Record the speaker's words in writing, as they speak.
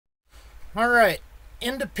All right.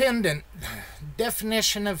 Independent.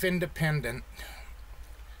 Definition of independent.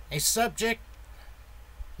 A subject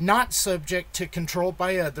not subject to control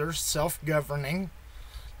by others, self-governing,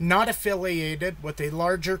 not affiliated with a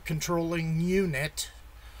larger controlling unit,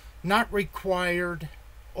 not required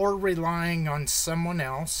or relying on someone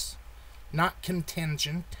else, not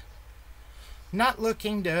contingent, not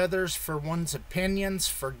looking to others for one's opinions,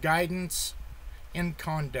 for guidance in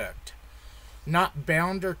conduct, not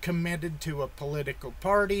bound or committed to a political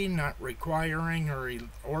party, not requiring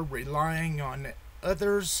or relying on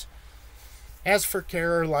others as for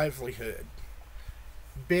care or livelihood,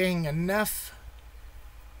 being enough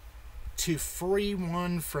to free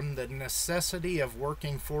one from the necessity of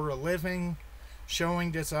working for a living,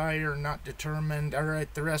 showing desire, not determined. All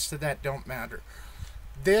right, the rest of that don't matter.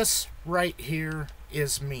 This right here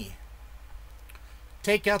is me.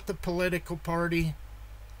 Take out the political party.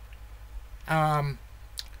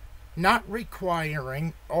 Not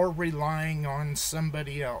requiring or relying on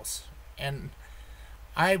somebody else. And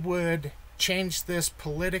I would change this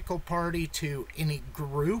political party to any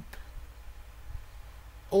group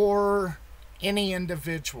or any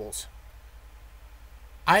individuals.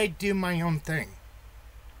 I do my own thing.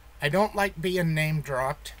 I don't like being name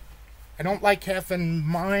dropped. I don't like having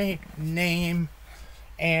my name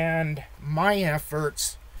and my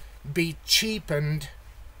efforts be cheapened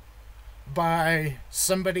by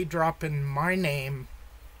somebody dropping my name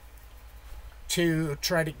to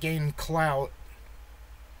try to gain clout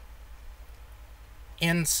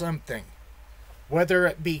in something. Whether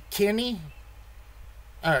it be Kenny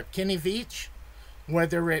Veach,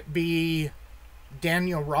 whether it be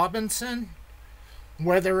Daniel Robinson,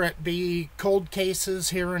 whether it be cold cases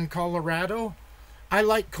here in Colorado. I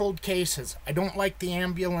like cold cases. I don't like the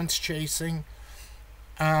ambulance chasing.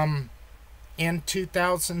 In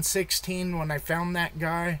 2016, when I found that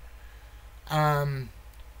guy, kind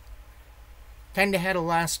of had a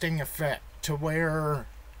lasting effect to where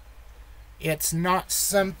it's not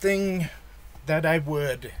something that I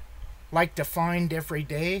would like to find every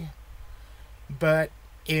day. But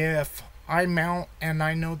if I'm out and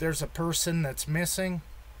I know there's a person that's missing,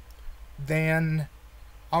 then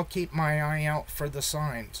I'll keep my eye out for the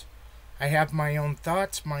signs. I have my own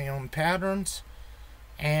thoughts, my own patterns,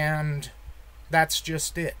 and that's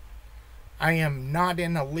just it. I am not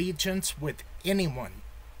in allegiance with anyone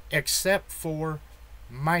except for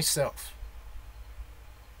myself.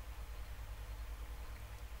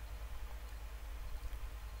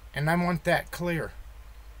 And I want that clear.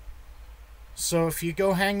 So if you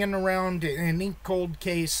go hanging around in any cold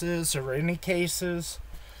cases or any cases,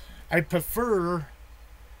 I prefer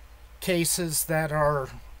cases that are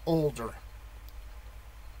older.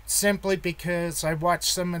 Simply because I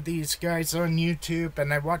watch some of these guys on YouTube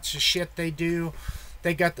and I watch the shit they do.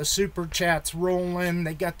 They got the super chats rolling,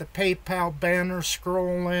 they got the PayPal banner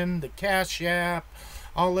scrolling, the Cash App,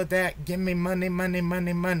 all of that. Give me money, money,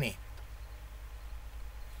 money, money.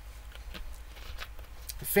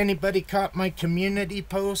 If anybody caught my community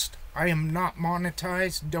post, I am not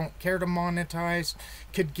monetized, don't care to monetize,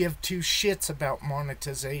 could give two shits about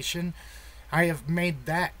monetization. I have made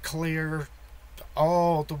that clear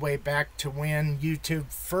all the way back to when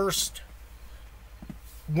YouTube first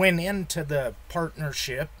went into the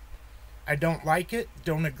partnership. I don't like it,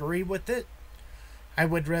 don't agree with it. I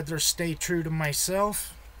would rather stay true to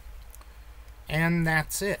myself, and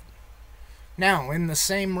that's it. Now, in the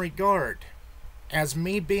same regard, as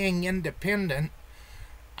me being independent,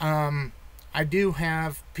 I do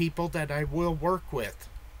have people that I will work with.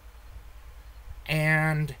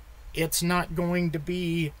 And it's not going to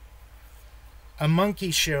be a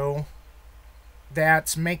monkey show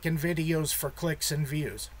that's making videos for clicks and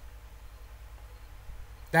views.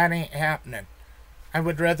 That ain't happening. I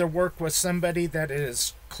would rather work with somebody that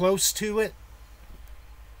is close to it,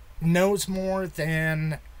 knows more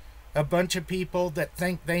than a bunch of people that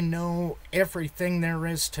think they know everything there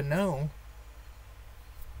is to know.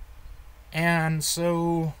 And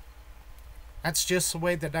so that's just the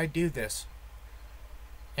way that I do this.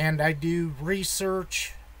 And I do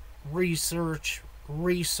research,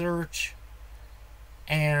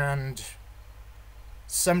 and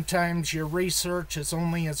sometimes your research is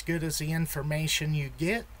only as good as the information you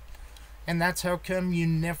get. And that's how come you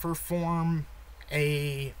never form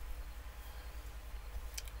a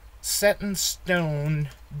set in stone,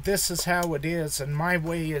 this is how it is and my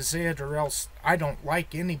way is it, or else I don't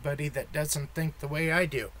like anybody that doesn't think the way I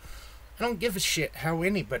do. I don't give a shit how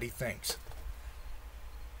anybody thinks.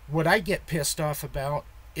 What I get pissed off about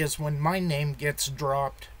is when my name gets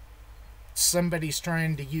dropped, somebody's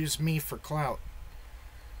trying to use me for clout.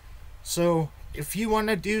 So If you want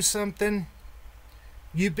to do something,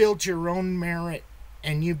 you build your own merit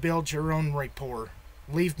and you build your own rapport.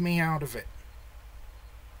 Leave me out of it.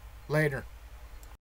 Later.